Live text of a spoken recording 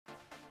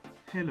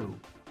Hello,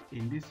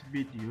 in this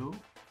video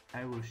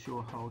I will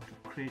show how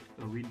to create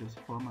a Windows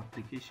Phone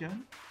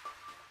application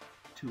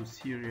to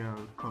serial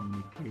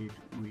communicate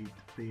with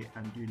the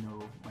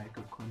Arduino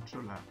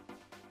microcontroller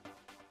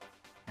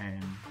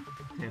and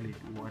tell it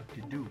what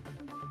to do.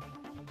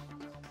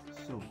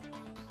 So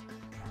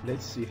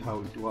let's see how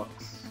it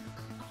works.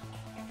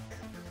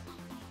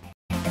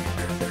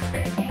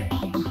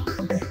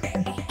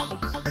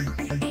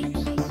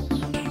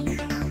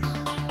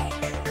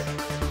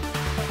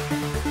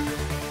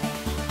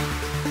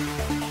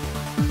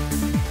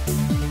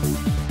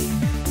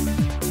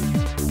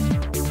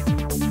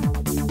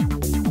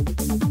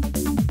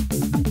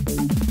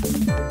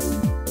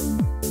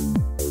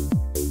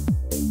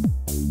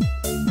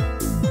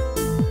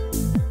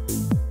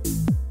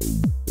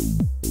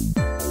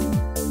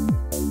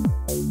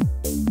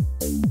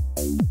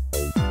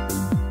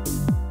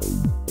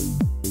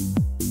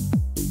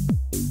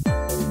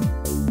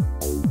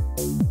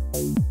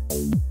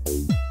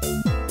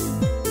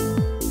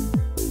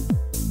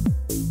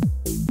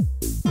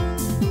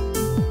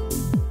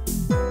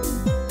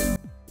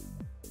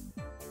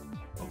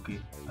 Okay,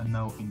 and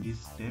now in this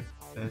step,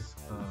 let's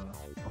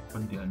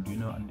open the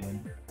Arduino and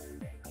then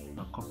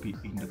copy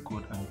in the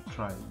code and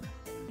try.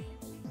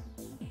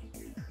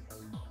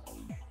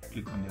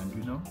 Click on the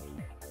Arduino.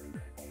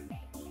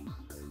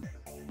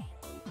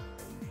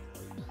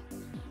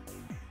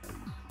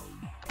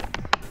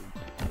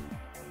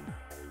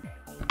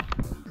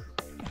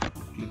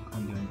 Click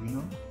on the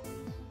Arduino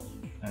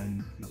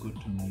and you go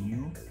to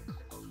New.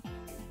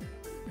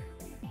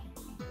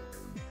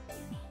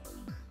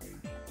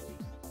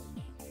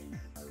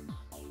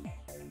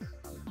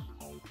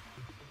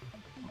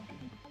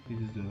 This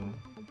is the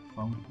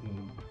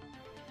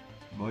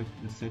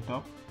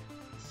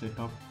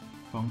setup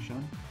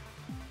function.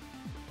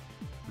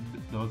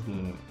 It does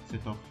the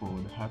setup for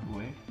the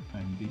hardware,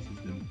 and this is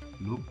the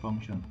loop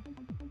function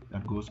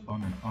that goes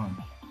on and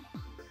on.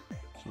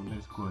 So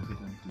let's go ahead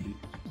and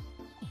delete.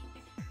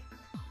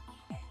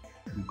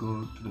 We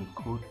go to the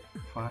code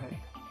file,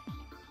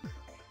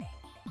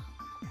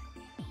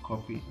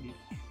 copy it.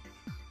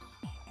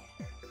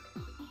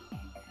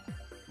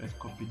 Let's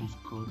copy this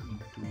code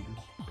into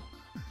this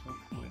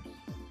software.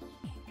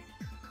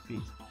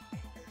 Paste.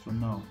 So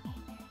now,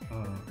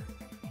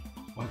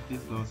 what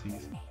this does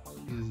is,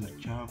 this is a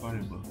char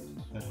variable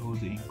that holds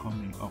the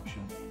incoming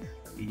option,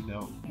 either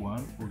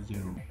 1 or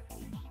 0.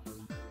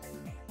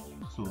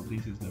 So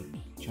this is the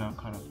char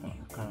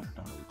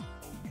character,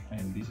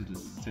 and this is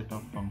the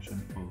setup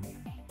function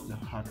for the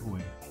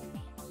hardware.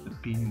 The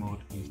pin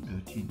mode is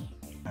 13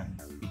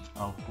 and its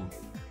output,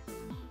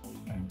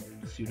 and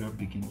serial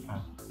begins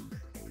at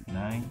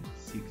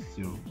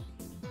 960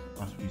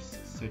 as we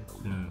set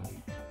the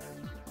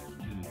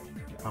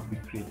app we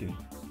created.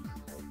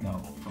 Now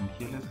from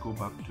here, let's go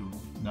back to,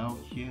 now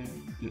here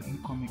the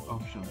incoming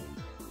option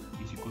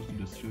is equal to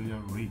the serial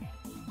read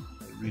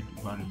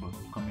variable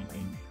coming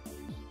in.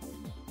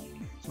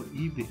 So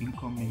if the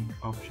incoming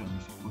option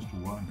is equal to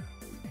 1,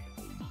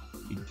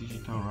 a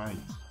digital write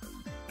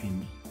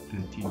pin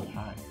 13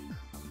 high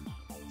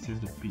says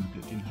the pin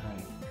 13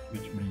 high,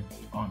 which means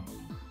on.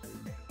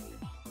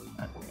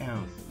 And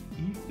else,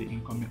 if the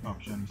incoming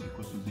option is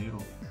equal to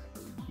 0,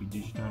 we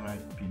digital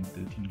write pin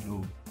 13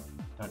 low,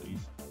 that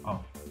is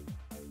off.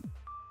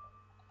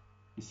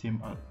 The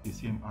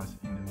same as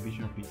in the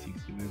Visual Basic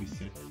where we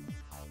set.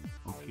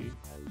 Okay,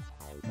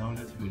 now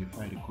let's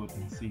verify the code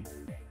and see.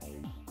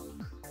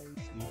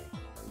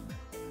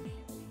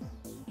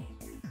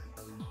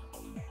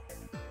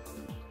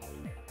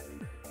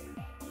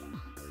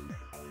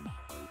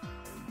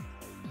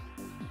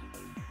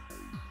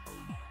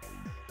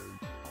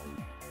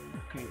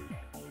 Okay,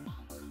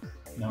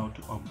 now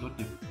to upload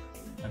it,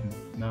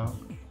 and now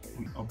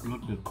we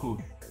upload the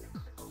code.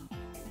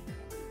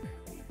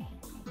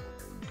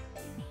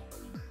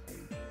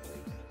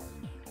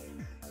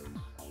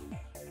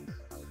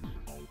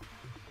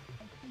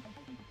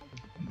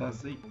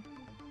 That's it.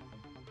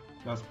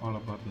 That's all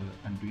about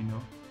the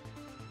Arduino.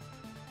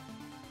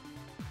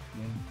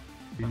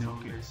 Then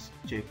okay. Let's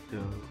check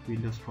the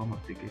Windows Phone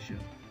application.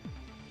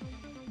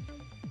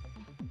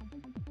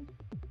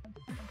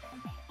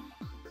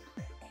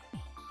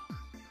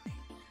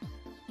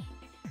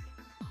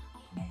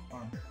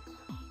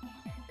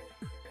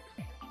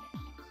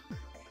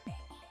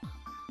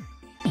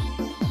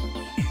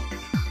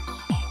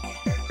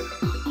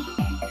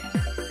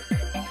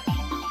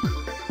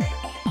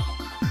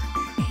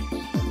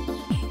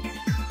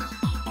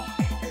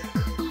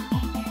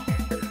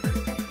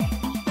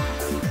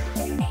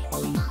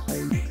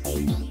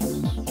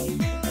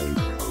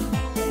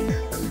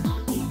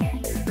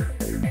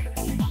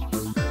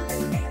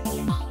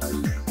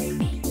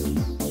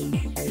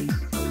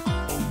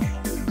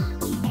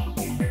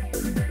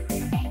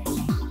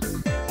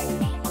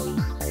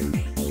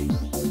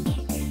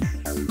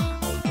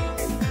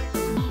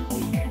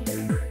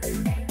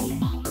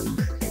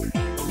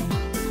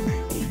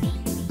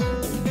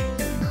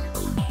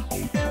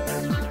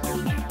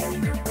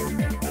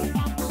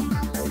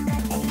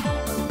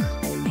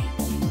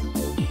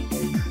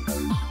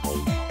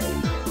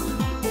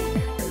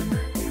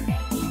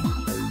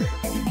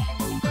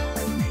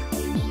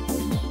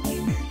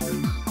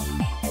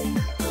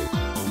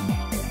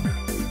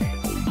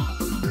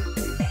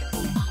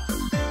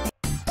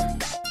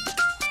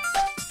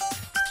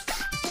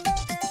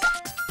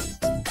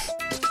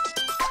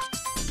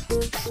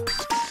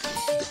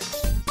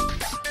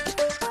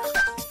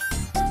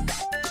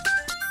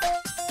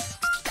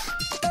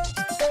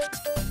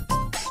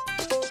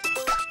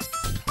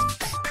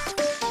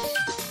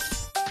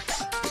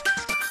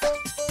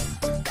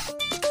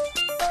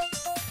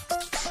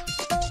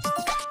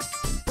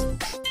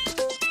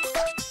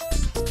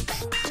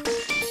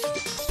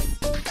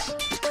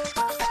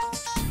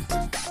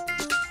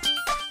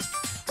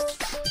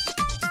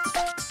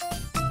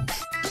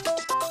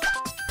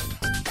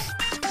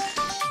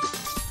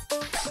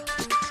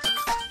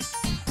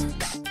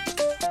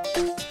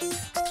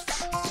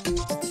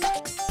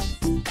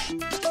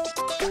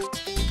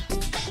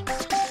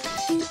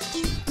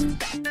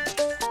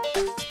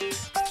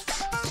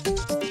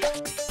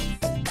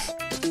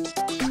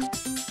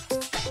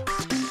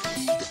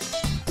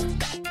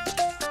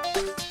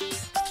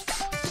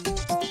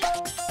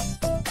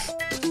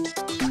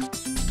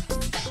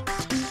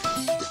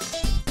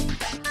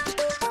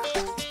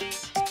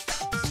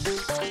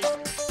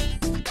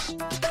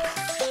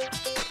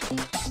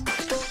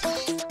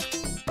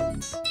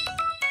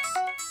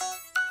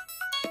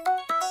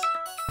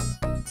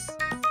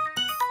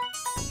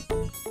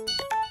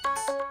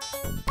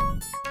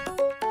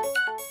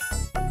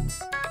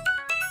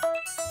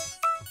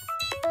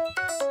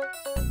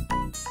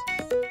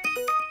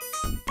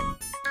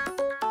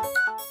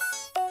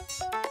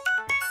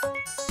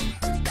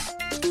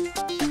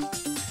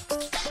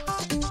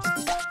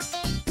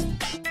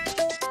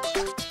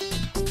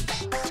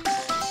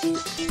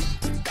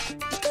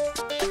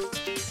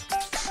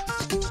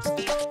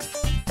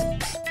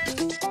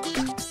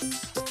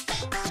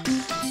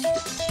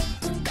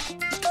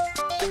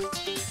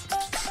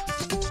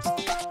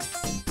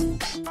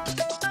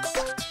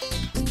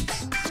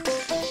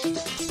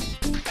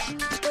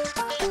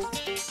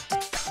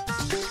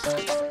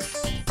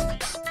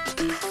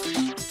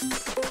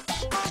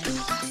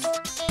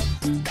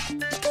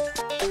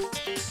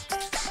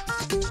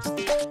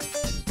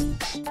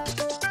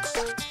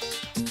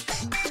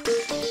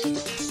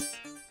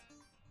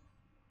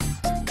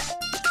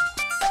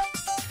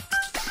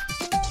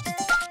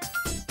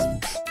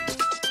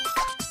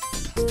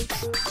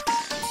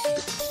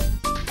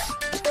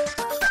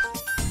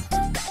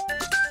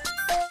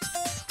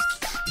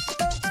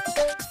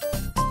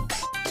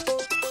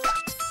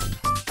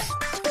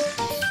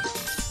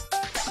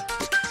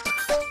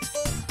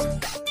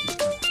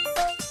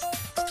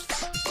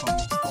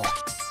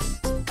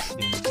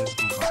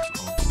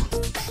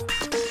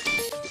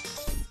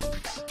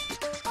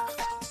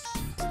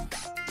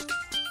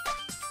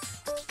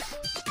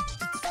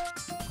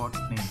 port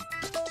name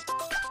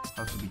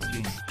has to be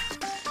changed.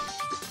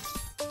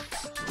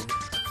 So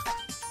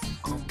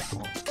come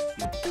for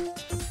here.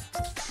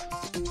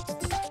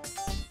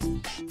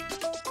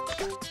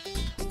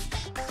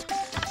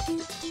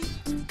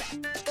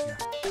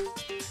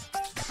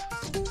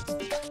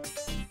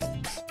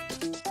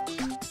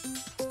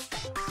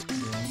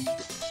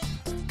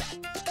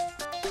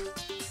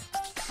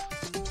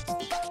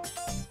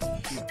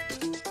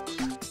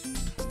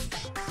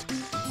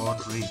 Baud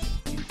rate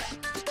is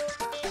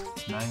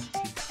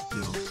 960.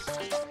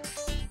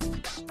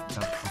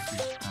 That's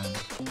okay, and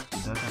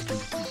the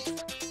database is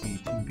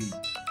 18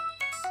 bits.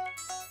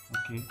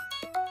 Okay,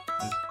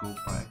 let's go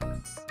back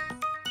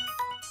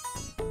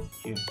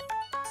here.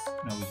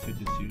 Now we set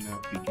the serial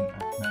begin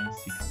at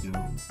 960,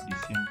 the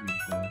same with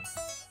the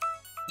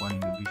one in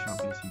the Visual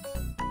Basics.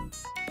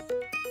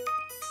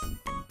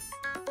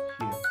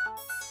 Here,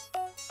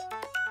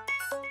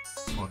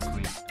 baud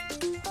rate.